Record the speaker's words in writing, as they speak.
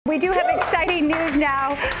We do have exciting news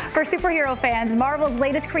now for superhero fans. Marvel's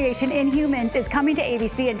latest creation, Inhumans, is coming to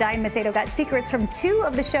ABC, and Diane Macedo got secrets from two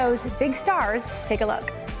of the show's big stars. Take a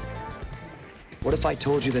look. What if I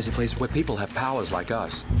told you there's a place where people have powers like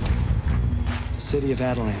us? The city of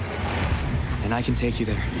Adelan. And I can take you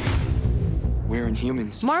there. We're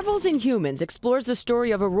Inhumans. Marvel's Inhumans explores the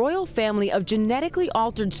story of a royal family of genetically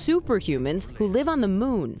altered superhumans who live on the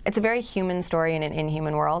moon. It's a very human story in an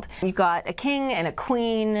inhuman world. You've got a king and a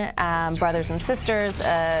queen, brothers and sisters,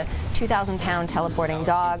 a 2,000-pound teleporting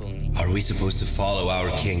dog. Are we supposed to follow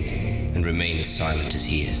our king and remain as silent as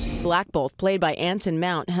he is? Black Bolt, played by Anson,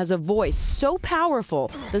 has a voice so powerful,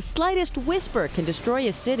 the slightest whisper can destroy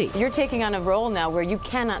a city. You're taking on a role now where you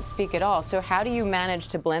cannot speak at all, so how do you manage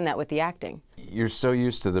to blend that with the acting? You're so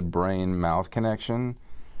used to the brain-mouth connection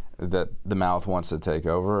that the mouth wants to take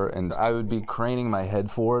over, and I would be craning my head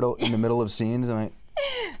forward in the middle of scenes, and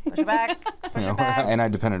Push it back, push it back. And I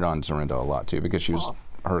depended on Serinda a lot too, because she was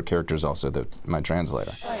her character's also my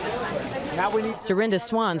translator. Serinda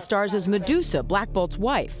Swan stars as Medusa, Black Bolt's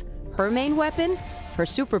wife. Her main weapon? Her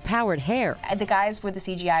super-powered hair. The guys with the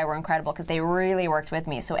CGI were incredible because they really worked with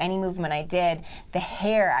me. So any movement I did, the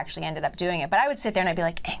hair actually ended up doing it. But I would sit there and I'd be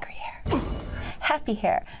like, angry hair, happy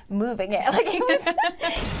hair, moving it. Like it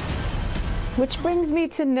was. Which brings me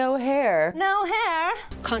to no hair. No hair.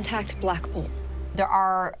 Contact Black Bolt. There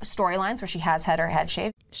are storylines where she has had her head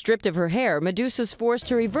shaved. Stripped of her hair, Medusa's forced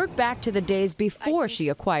to revert back to the days before she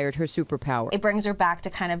acquired her superpower. It brings her back to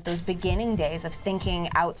kind of those beginning days of thinking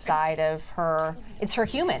outside of her. It's her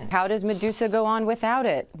human. How does Medusa go on without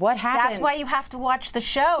it? What happens? That's why you have to watch the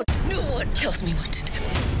show. No one tells me what to do.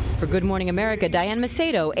 For Good Morning America, Diane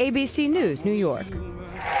Macedo, ABC News, New York.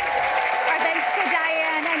 Our thanks to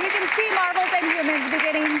Diane. And you can see Marvel's Inhumans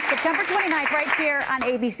beginning September 29th right here on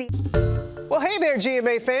ABC. Well, hey there,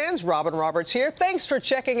 GMA fans. Robin Roberts here. Thanks for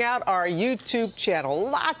checking out our YouTube channel.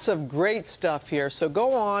 Lots of great stuff here. So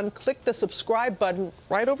go on, click the subscribe button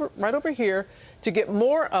right over here to get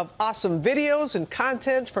more of awesome videos and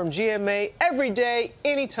content from GMA every day,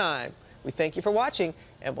 anytime. We thank you for watching,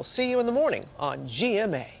 and we'll see you in the morning on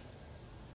GMA.